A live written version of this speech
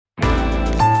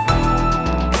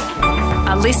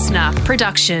A listener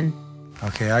production.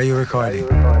 Okay, are you recording?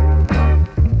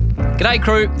 G'day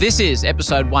crew, this is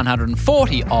episode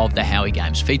 140 of the Howie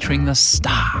Games featuring the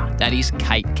star, that is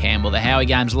Cate Campbell. The Howie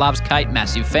Games loves Cate,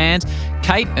 massive fans.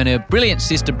 Cate and her brilliant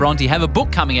sister Bronte have a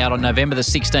book coming out on November the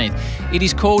 16th. It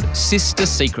is called Sister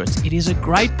Secrets. It is a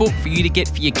great book for you to get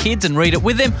for your kids and read it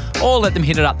with them or let them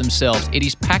hit it up themselves. It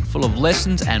is packed full of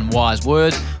lessons and wise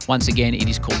words. Once again, it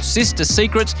is called Sister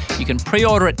Secrets. You can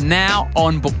pre-order it now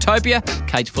on Booktopia.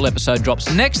 Cate's full episode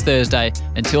drops next Thursday.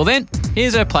 Until then,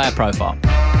 here's her player profile.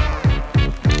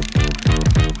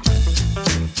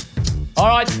 All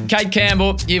right, Cate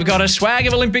Campbell, you've got a swag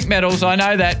of Olympic medals. I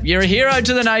know that. You're a hero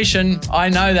to the nation. I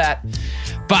know that.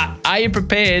 But are you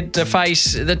prepared to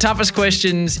face the toughest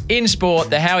questions in sport,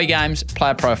 the Howie Games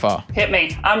player profile? Hit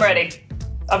me. I'm ready.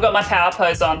 I've got my power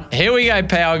pose on. Here we go,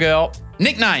 Power Girl.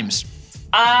 Nicknames.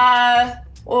 Cece.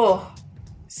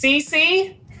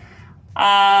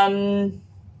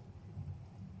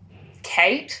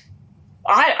 Kate.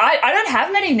 I don't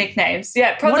have many nicknames.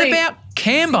 Yeah, probably. What about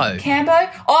Campbell?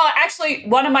 Oh, actually,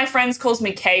 one of my friends calls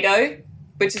me Cato,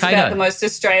 which is about the most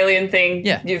Australian thing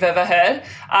you've ever heard.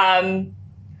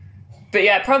 But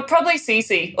yeah, probably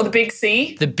Cece, or the Big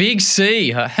C. The Big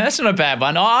C. That's not a bad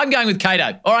one. Oh, I'm going with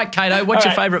Cato. All right, Cato, what's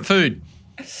your favourite food?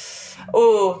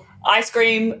 Ooh, ice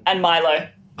cream and Milo.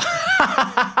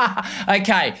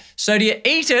 Okay, so do you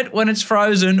eat it when it's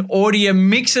frozen or do you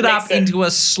mix it into a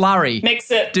slurry? Mix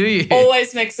it. Do you?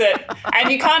 Always mix it.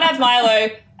 And you can't have Milo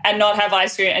and not have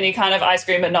ice cream, and you can't have ice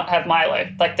cream and not have Milo.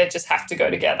 Like, they just have to go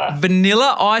together.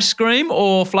 Vanilla ice cream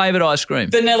or flavoured ice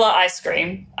cream? Vanilla ice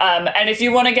cream. And if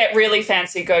you want to get really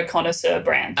fancy, go Connoisseur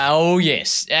brand. Oh,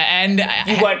 yes. And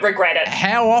you won't regret it.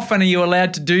 How often are you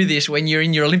allowed to do this when you're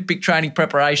in your Olympic training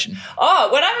preparation? Oh,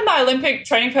 when I'm in my Olympic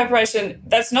training preparation,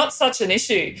 that's not such an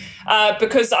issue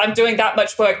because I'm doing that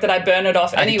much work that I burn it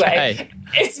off anyway. Okay.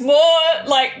 It's more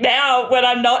like now when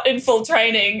I'm not in full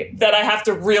training that I have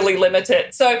to really limit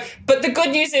it. So, but the good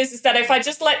news is that if I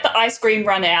just let the ice cream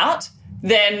run out,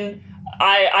 then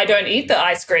I don't eat the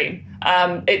ice cream.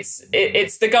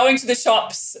 It's the going to the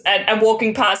shops and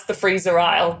walking past the freezer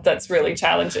aisle that's really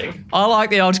challenging. I like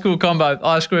the old school combo,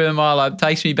 ice cream and Milo.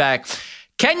 Takes me back.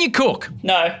 Can you cook?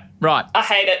 No. Right. I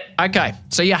hate it. Okay,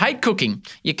 so you hate cooking.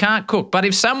 You can't cook. But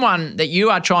if someone that you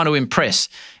are trying to impress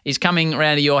is coming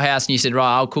around to your house and you said,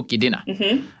 right, I'll cook your dinner.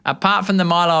 Mm-hmm. Apart from the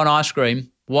Milo and ice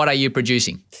cream, what are you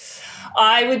producing?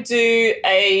 I would do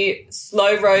a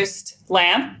slow roast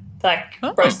lamb,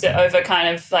 roast it over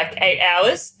kind of like 8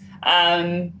 hours.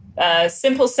 A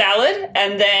simple salad.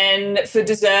 And then for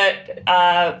dessert,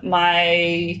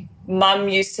 my mum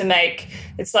used to make,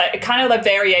 it's like kind of like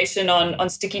variation on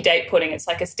sticky date pudding. It's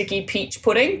like a sticky peach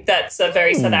pudding. That's a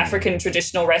very South African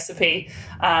traditional recipe.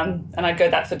 And I'd go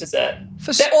that for dessert.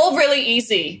 They're all really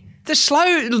easy. The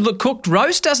slow cooked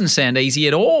roast doesn't sound easy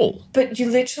at all. But you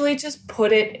literally just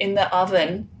put it in the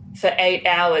oven for 8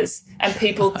 hours and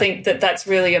people think that that's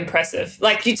really impressive.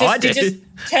 Like you just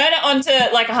turn it onto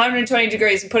like 120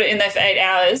 degrees and put it in there for 8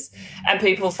 hours and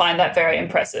people find that very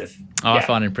impressive. I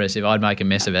find it impressive. I'd make a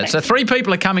mess of it. So 3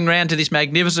 people are coming round to this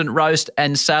magnificent roast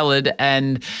and salad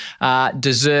and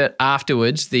dessert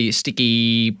afterwards, the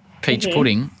sticky peach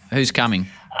pudding. Who's coming?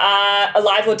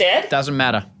 Alive or dead? Doesn't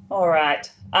matter. All right.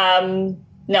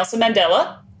 Nelson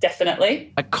Mandela,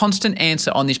 definitely. A constant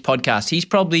answer on this podcast. He's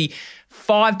probably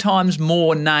 5 times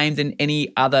more named than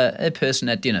any other person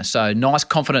at dinner. So nice,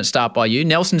 confident start by you.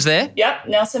 Nelson's there. Yep,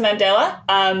 Nelson Mandela.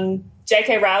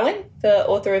 J.K. Rowling, the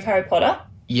author of Harry Potter.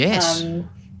 Yes.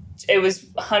 It was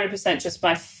 100% just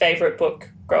my favourite book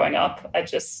growing up. I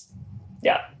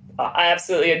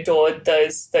absolutely adored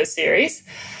those series.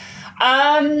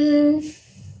 Part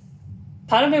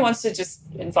of me wants to just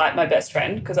invite my best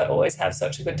friend because I always have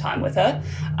such a good time with her.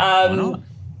 Why not?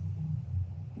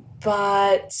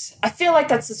 But I feel like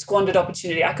that's a squandered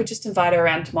opportunity. I could just invite her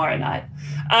around tomorrow night.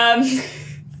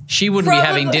 She wouldn't be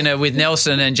having dinner with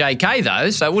Nelson and JK though,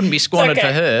 so it wouldn't be squandered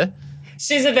for her.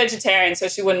 She's a vegetarian, so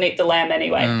she wouldn't eat the lamb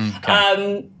anyway.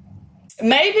 Okay.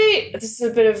 Maybe, this is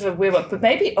a bit of a weird one, but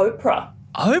maybe Oprah.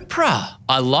 Oprah.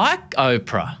 I like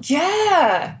Oprah.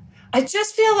 Yeah. I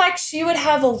just feel like she would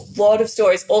have a lot of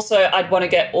stories. Also, I'd want to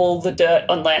get all the dirt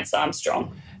on Lance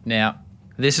Armstrong. Now,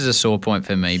 this is a sore point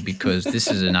for me because this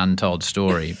is an untold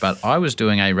story, but I was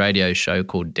doing a radio show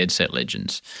called Dead Set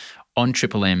Legends on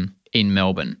Triple M in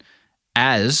Melbourne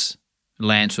as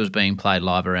Lance was being played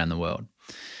live around the world.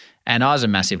 And I was a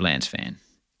massive Lance fan.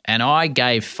 And I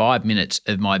gave 5 minutes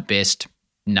of my best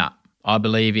nut. I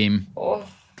believe him. Oh.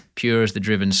 Pure as the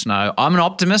driven snow. I'm an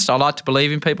optimist. I like to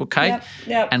believe in people, Cate.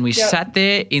 Yep. And we sat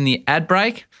there in the ad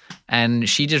break and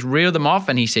she just reeled them off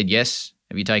and he said yes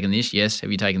Have you taken this? Yes. Have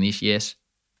you taken this? Yes.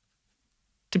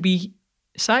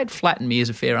 Say it flattened me is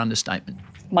a fair understatement.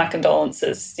 My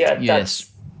condolences. Yeah,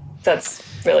 Yes. that's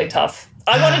really tough.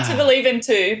 I wanted to believe him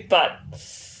too, but...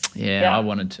 Yeah, I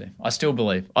wanted to. I still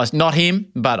believe. Not him,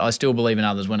 but I still believe in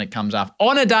others when it comes up.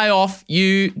 On a day off,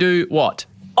 you do what?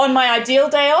 On my ideal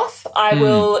day off, I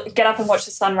will get up and watch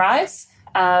the sunrise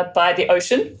by the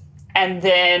ocean. And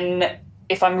then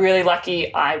if I'm really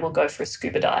lucky, I will go for a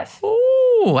scuba dive.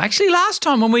 Oh, actually last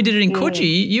time when we did it in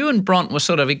Coogee, you and Bront were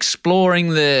sort of exploring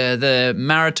the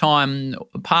maritime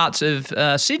parts of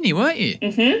Sydney, weren't you?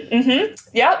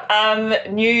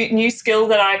 Yep. New skill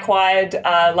that I acquired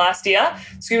last year,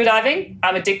 scuba diving.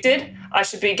 I'm addicted. I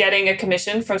should be getting a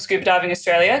commission from Scuba Diving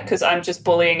Australia because I'm just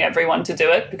bullying everyone to do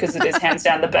it because it is hands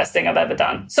down the best thing I've ever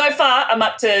done. So far, I'm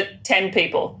up to 10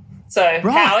 people. So,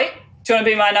 Howie, do you want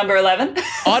to be my number 11?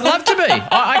 I'd love to be.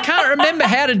 I can't remember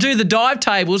how to do the dive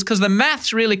tables because the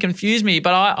maths really confuse me,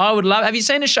 but I would love. Have you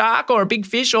seen a shark or a big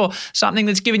fish or something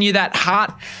that's given you that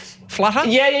heart flutter?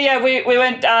 Yeah. We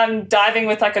went diving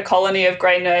with like a colony of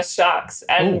grey nurse sharks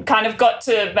and kind of got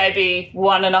to maybe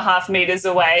 1.5 meters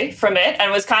away from it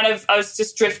and I was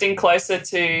just drifting closer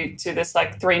to this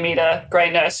like 3-meter grey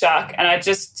nurse shark and I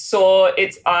just saw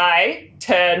its eye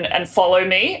turn and follow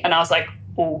me and I was like,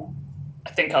 ooh, I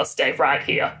think I'll stay right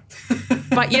here.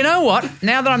 But you know what?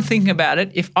 Now that I'm thinking about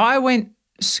it, if I went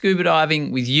scuba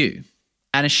diving with you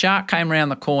and a shark came around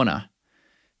the corner,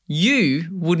 you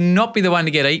would not be the one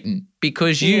to get eaten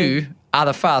because you are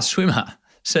the fast swimmer.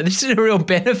 So this is a real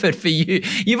benefit for you.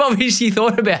 You've obviously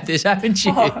thought about this, haven't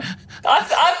you? I've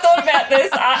thought about this.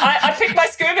 I picked my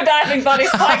scuba diving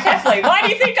buddies quite carefully. Why do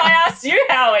you think I asked you,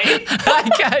 Howie?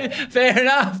 Okay, fair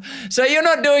enough. So you're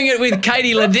not doing it with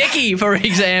Katie Ledecky, for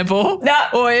example, No.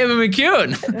 or Emma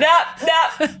McEwen. No.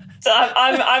 So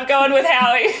I'm going with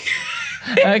Howie.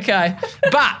 Okay,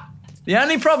 but the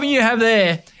only problem you have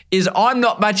there is I'm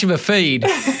not much of a feed.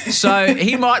 So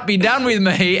he might be done with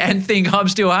me and think I'm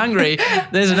still hungry.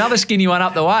 There's another skinny one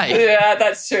up the way. Yeah,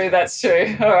 that's true.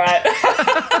 All right.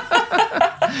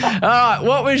 All right,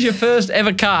 what was your first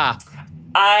ever car?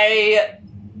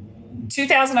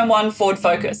 2001 Ford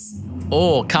Focus.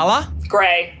 Oh, colour?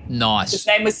 Grey. Nice. His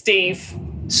name was Steve.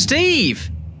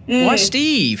 Steve? Why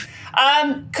Steve?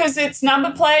 Because its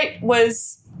number plate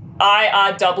was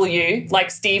IRW,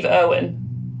 like Steve Irwin.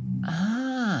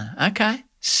 Okay.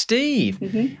 Steve.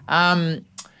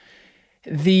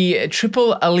 The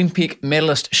triple Olympic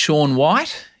medalist Shaun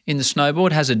White in the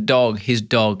snowboard has a dog. His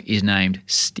dog is named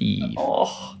Steve.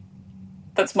 Oh,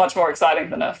 that's much more exciting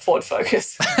than a Ford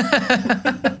Focus.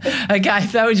 Okay,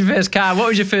 if that was your first car, what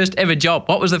was your first ever job?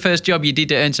 What was the first job you did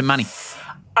to earn some money?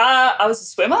 I was a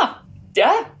swimmer.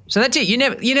 Yeah. So that's it. You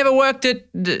never worked at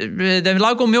the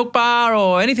local milk bar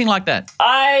or anything like that?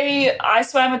 I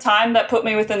swam a time that put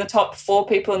me within the top 4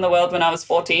 people in the world when I was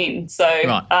 14. So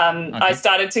Right. Okay. I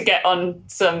started to get on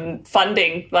some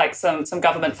funding, like some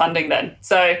government funding then.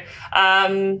 So,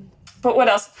 but what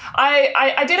else?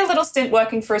 I did a little stint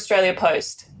working for Australia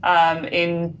Post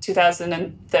in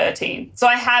 2013. So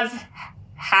I have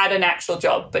had an actual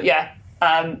job, but yeah.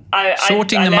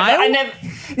 Sorting the mail? I never.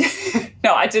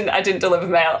 No, I didn't deliver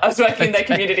mail. I was working in their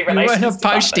community relations. You weren't a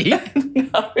postie?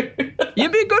 No.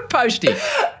 You'd be a good postie.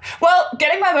 Well,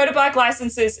 getting my motorbike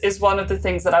license is one of the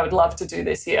things that I would love to do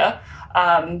this year.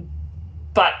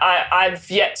 But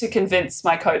I've yet to convince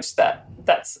my coach that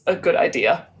that's a good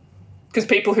idea. Because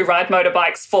people who ride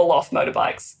motorbikes fall off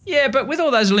motorbikes. Yeah, but with all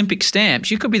those Olympic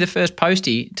stamps, you could be the first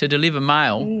postie to deliver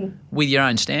mail with your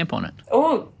own stamp on it.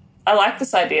 Oh, I like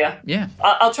this idea. Yeah.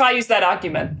 I'll try use that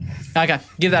argument. Okay,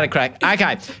 give that a crack.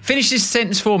 Okay, finish this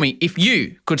sentence for me. If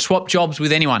you could swap jobs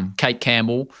with anyone, Cate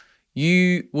Campbell,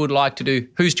 you would like to do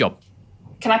whose job?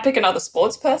 Can I pick another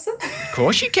sports person? Of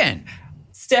course you can.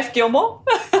 Steph Gilmore.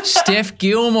 Steph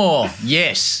Gilmore,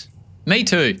 yes. Me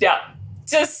too. Yeah.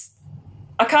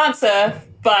 I can't surf,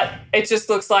 but it just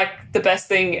looks like the best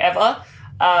thing ever.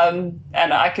 And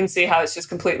I can see how it's just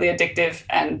completely addictive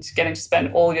and getting to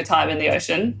spend all your time in the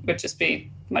ocean would just be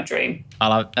my dream. I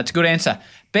love it. That's a good answer.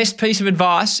 Best piece of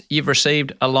advice you've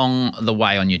received along the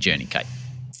way on your journey, Cate?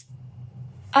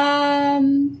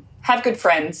 Have good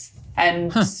friends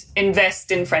and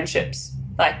invest in friendships.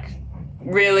 Like,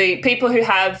 really, people who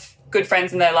have good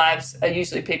friends in their lives are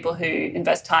usually people who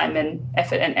invest time and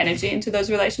effort and energy into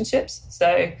those relationships.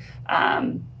 So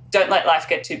don't let life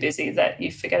get too busy that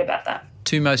you forget about that.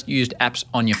 2 most used apps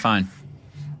on your phone?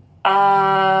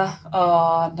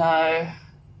 Oh no.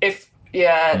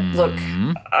 Look,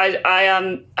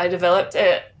 I developed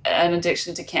an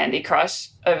addiction to Candy Crush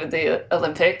over the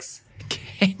Olympics.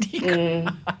 Candy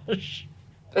Crush.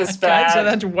 It's bad. So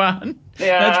that's one.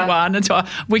 Yeah. That's one.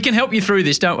 We can help you through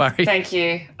this, don't worry. Thank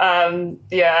you. I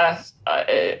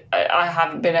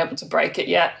haven't been able to break it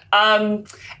yet. And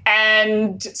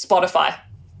Spotify.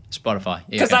 Spotify.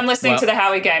 Because I'm listening to the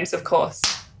Howie Games, of course.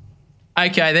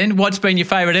 Okay, then. What's been your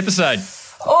favourite episode?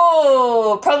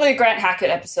 Oh, probably a Grant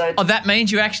Hackett episode. Oh, that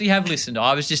means you actually have listened.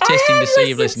 I was just testing to see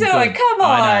you've listened to it. Come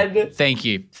on. Thank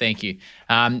you.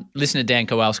 Listen to Dan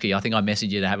Kowalski. I think I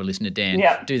messaged you to have a listen to Dan.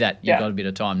 Yeah. Do that. You've got a bit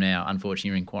of time now. Unfortunately,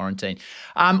 you're in quarantine.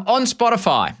 On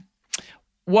Spotify,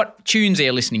 what tunes are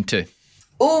you listening to?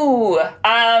 Ooh,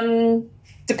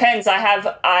 depends. I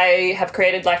have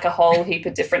created like a whole heap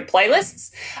of different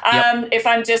playlists. If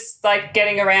I'm just like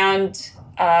getting around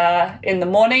in the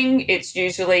morning, it's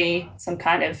usually some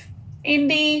kind of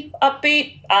indie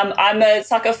upbeat. I'm a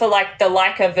sucker for like the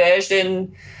Leica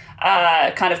version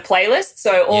kind of playlist.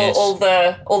 So all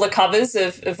the covers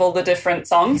of all the different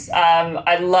songs.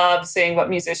 I love seeing what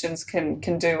musicians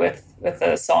can do with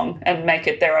a song and make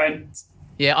it their own.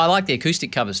 Yeah, I like the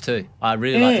acoustic covers too. I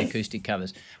really like the acoustic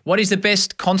covers. What is the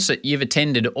best concert you've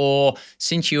attended, or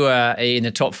since you are in the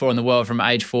top 4 in the world from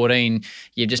age 14,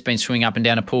 you've just been swimming up and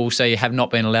down a pool, so you have not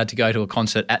been allowed to go to a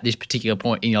concert at this particular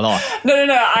point in your life? No.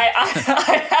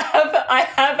 I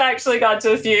have actually gone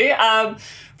to a few.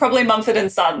 Probably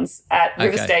Mumford & Sons at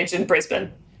River Stage in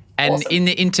Brisbane. And awesome. In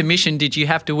the intermission, did you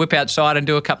have to whip outside and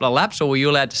do a couple of laps, or were you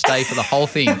allowed to stay for the whole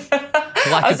thing?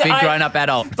 Like a big grown-up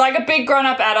adult. Like a big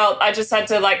grown-up adult, I just had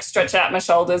to like stretch out my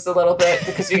shoulders a little bit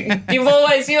because you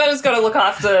always got to look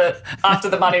after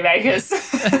the moneymakers.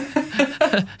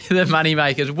 The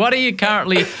moneymakers. What are you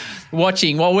currently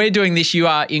watching? While we're doing this, you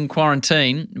are in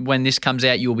quarantine. When this comes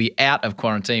out, you'll be out of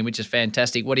quarantine, which is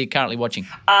fantastic. What are you currently watching?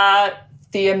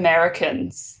 The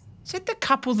Americans. Is it the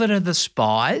couple that are the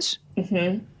spies?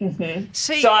 Mm-hmm. Mm-hmm.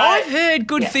 See, So I've heard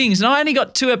good things, and I only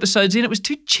got 2 episodes in. It was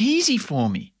too cheesy for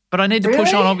me. But I need to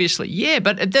push on, obviously. Yeah,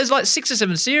 but there's like 6 or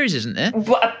 7 series, isn't there?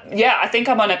 Well, yeah, I think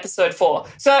I'm on episode 4.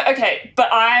 So, okay, but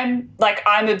I'm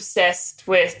obsessed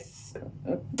with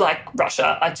like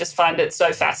Russia. I just find it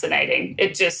so fascinating.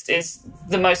 It just is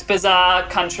the most bizarre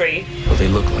country. Well, they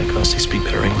look like us. They speak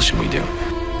better English than we do.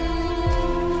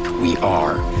 We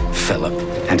are Philip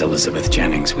and Elizabeth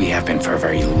Jennings. We have been for a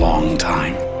very long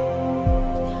time.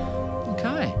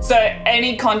 Okay. So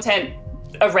any content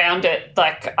around it,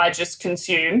 like, I just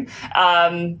consume.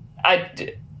 I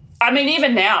mean,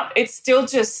 even now, it's still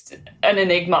just an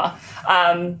enigma.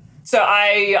 So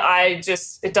I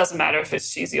just, it doesn't matter if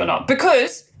it's cheesy or not,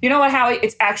 because you know what, Howie,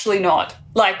 it's actually not.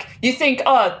 Like, you think,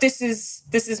 oh, this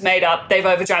is made up, they've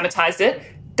over-dramatized it.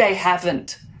 They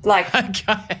haven't. Like,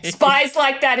 spies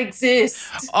like that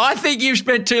exist. I think you've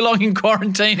spent too long in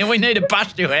quarantine and we need to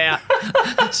bust you out.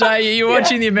 So you're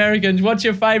watching The Americans. What's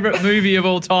your favourite movie of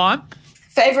all time?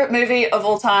 Favourite movie of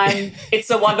all time, It's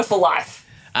a Wonderful Life.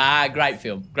 Great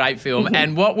film. Mm-hmm.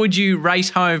 And what would you race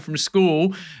home from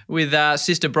school with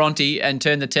Sister Bronte and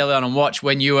turn the telly on and watch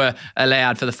when you were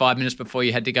allowed for the 5 minutes before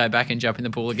you had to go back and jump in the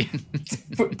pool again?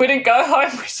 We didn't go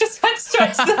home. We just went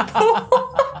straight to the pool.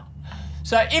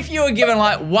 So if you were given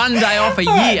like 1 day off a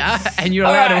year and you're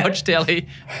allowed to watch telly.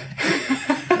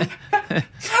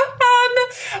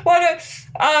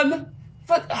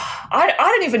 But I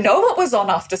don't even know what was on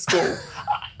after school.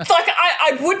 Like,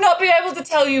 I would not be able to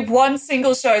tell you one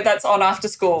single show that's on after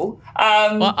school.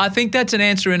 Well, I think that's an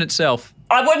answer in itself.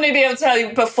 I wouldn't even be able to tell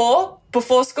you before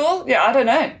school. Yeah, I don't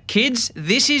know. Kids,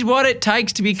 this is what it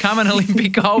takes to become an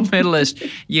Olympic gold medalist.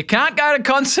 You can't go to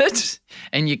concerts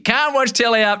and you can't watch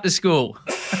telly after school.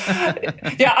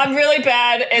 Yeah, I'm really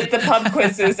bad at the pub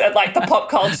quizzes and like the pop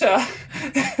culture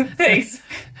things.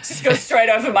 Just go straight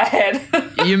over my head.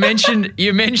 You mentioned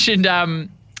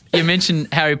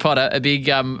Harry Potter, a big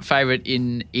favourite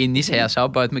in this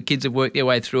household. Both my kids have worked their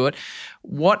way through it.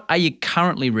 What are you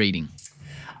currently reading?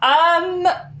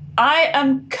 I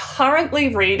am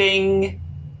currently reading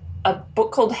a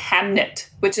book called Hamnet,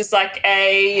 which is like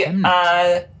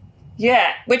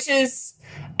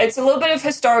it's a little bit of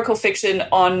historical fiction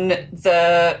on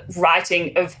the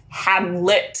writing of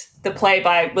Hamlet, the play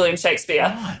by William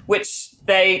Shakespeare, which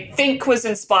they think was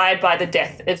inspired by the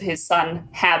death of his son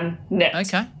Hamnet.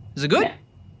 Okay. Is it good?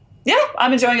 Yeah,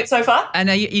 I'm enjoying it so far.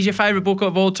 And is your favourite book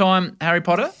of all time Harry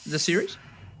Potter, the series?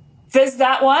 There's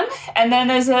that one, and then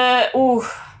there's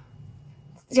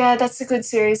that's a good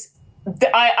series.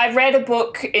 I read a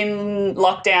book in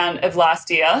lockdown of last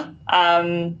year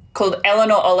called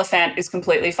Eleanor Oliphant is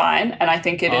Completely Fine, and I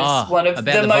think it is one of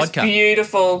the most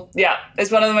beautiful. Yeah, it's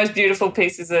one of the most beautiful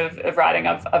pieces of writing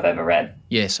I've ever read.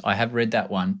 Yes, I have read that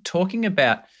one. Talking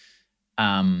about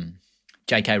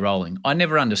J.K. Rowling, I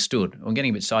never understood, I'm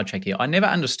getting a bit sidetracked here, I never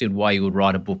understood why you would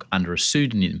write a book under a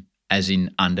pseudonym, as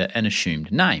in under an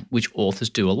assumed name, which authors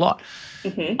do a lot.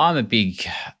 Mm-hmm. I'm a big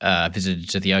visitor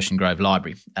to the Ocean Grove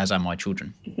Library, as are my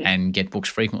children, and get books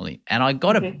frequently. And I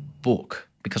got a book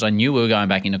because I knew we were going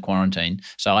back into quarantine,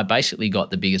 so I basically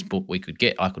got the biggest book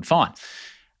I could find.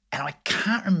 And I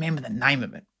can't remember the name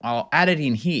of it. I'll add it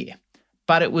in here.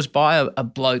 But it was by a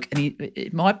bloke, and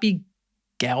it might be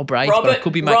Galbraith, but I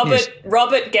could be making this.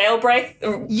 Robert Galbraith?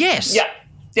 Yes.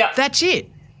 Yeah. That's it.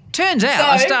 Turns out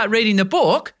I start reading the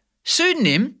book,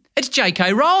 pseudonym, it's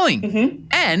J.K. Rowling. Mm-hmm.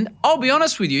 And I'll be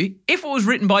honest with you, if it was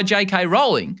written by J.K.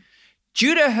 Rowling,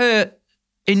 due to her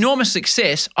enormous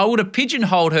success, I would have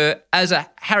pigeonholed her as a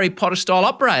Harry Potter-style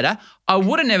operator. I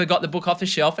would have never got the book off the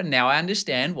shelf, and now I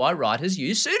understand why writers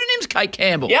use pseudonyms, Cate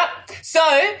Campbell. Yep.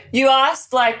 So you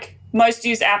asked, most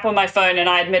used app on my phone, and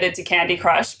I admitted to Candy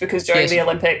Crush because during the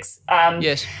Olympics.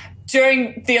 Yes.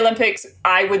 During the Olympics,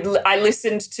 I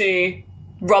listened to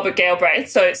Robert Galbraith,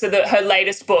 so her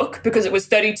latest book, because it was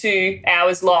 32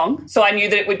 hours long. So I knew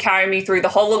that it would carry me through the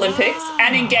whole Olympics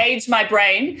and engage my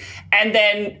brain. And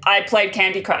then I played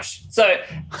Candy Crush. So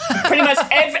pretty much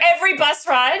every bus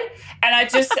ride. And I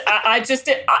just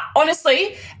did,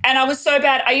 honestly, and I was so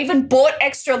bad. I even bought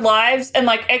extra lives and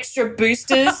extra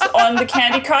boosters on the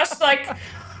Candy Crush.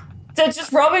 They're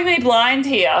just robbing me blind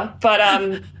here.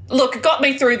 But, look, it got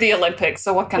me through the Olympics,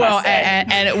 so what can I say?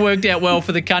 And it worked out well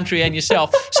for the country and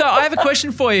yourself. So I have a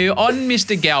question for you on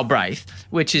Mr. Galbraith,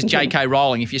 which is J.K.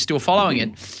 Rowling, if you're still following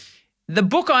it. The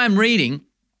book I am reading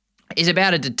is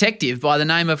about a detective by the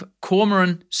name of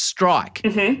Cormoran Strike.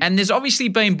 Mm-hmm. And there's obviously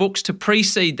been books to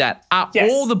precede that. Are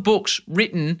all the books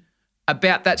written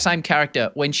about that same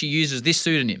character when she uses this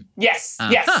pseudonym? Yes,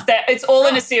 yes. It's all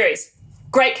in a series.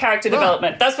 Great character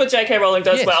development. That's what J.K. Rowling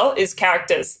does well, is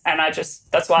characters. And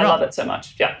that's why I love it so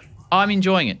much. Yeah. I'm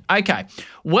enjoying it. Okay.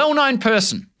 Well-known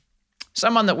person.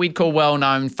 Someone that we'd call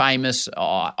well-known, famous,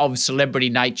 of celebrity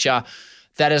nature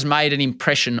that has made an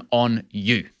impression on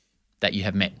you that you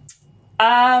have met.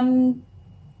 Grant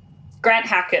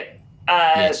Hackett,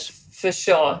 yes. For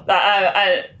sure.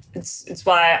 It's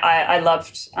why I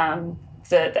loved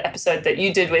the episode that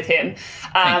you did with him.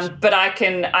 But I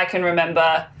can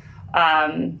remember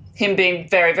him being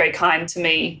very, very kind to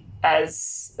me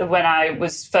as when I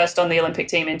was first on the Olympic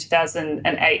team in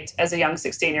 2008 as a young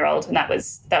 16-year-old, and that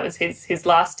was his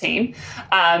last team.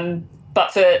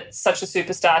 But for such a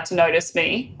superstar to notice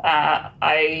me,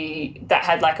 that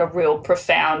had a real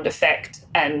profound effect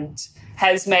and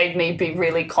has made me be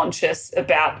really conscious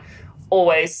about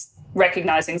always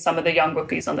recognising some of the young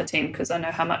rookies on the team because I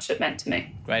know how much it meant to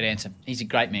me. Great answer. He's a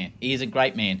great man. He is a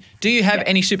great man. Do you have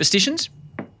any superstitions?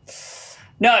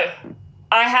 No.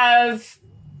 I have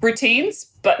routines,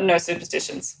 but no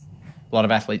superstitions. A lot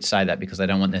of athletes say that because they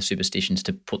don't want their superstitions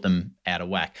to put them out of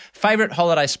whack. Favourite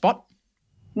holiday spot?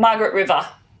 Margaret River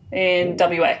in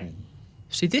WA.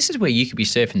 See, this is where you could be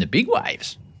surfing the big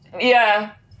waves.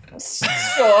 Yeah,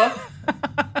 sure.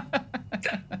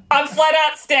 I'm flat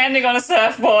out standing on a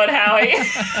surfboard, Howie.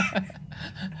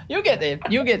 You'll get there.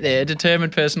 You'll get there. A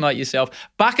determined person like yourself.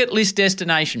 Bucket list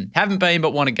destination. Haven't been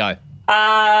but want to go.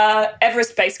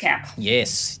 Everest Base Camp.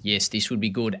 Yes, this would be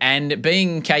good. And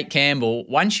being Cate Campbell,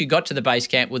 once you got to the base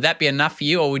camp, would that be enough for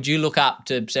you, or would you look up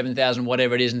to 7,000,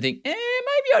 whatever it is, and think, maybe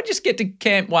I'll just get to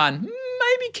Camp 1.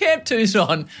 Maybe Camp 2's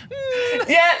on.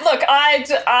 Yeah, look,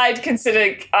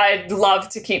 I'd love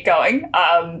to keep going.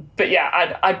 But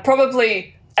yeah, I'd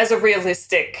probably, as a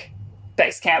realistic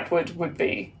base camp would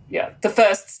be, the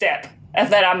first step,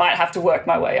 and then I might have to work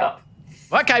my way up.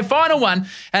 Okay, final one,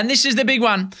 and this is the big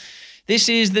one. This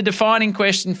is the defining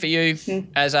question for you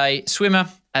as a swimmer,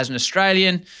 as an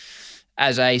Australian,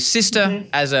 as a sister,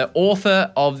 as an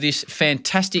author of this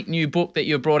fantastic new book that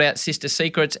you've brought out, Sister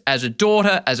Secrets, as a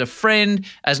daughter, as a friend,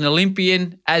 as an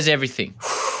Olympian, as everything.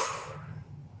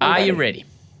 Are you ready?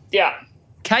 Yeah.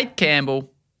 Cate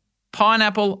Campbell,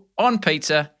 pineapple on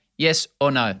pizza, yes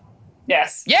or no?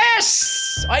 Yes.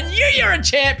 Yes! I knew you were a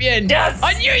champion. Yes.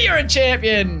 I knew you were a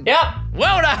champion. Yep.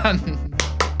 Well done.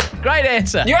 Great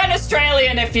answer. You're an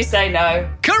Australian if you say no.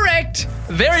 Correct.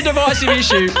 Very divisive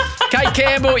issue. Cate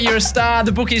Campbell, you're a star.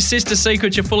 The book is Sister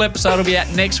Secrets. Your full episode will be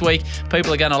out next week.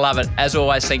 People are going to love it. As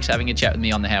always, thanks for having a chat with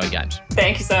me on the Howie Games.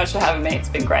 Thank you so much for having me. It's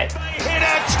been great. Hit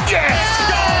it.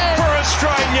 Yes! Goal for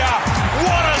Australia.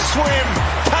 What a swim.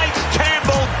 Cate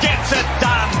Campbell gets it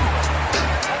done.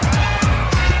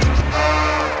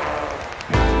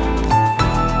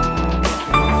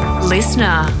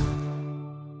 Listener.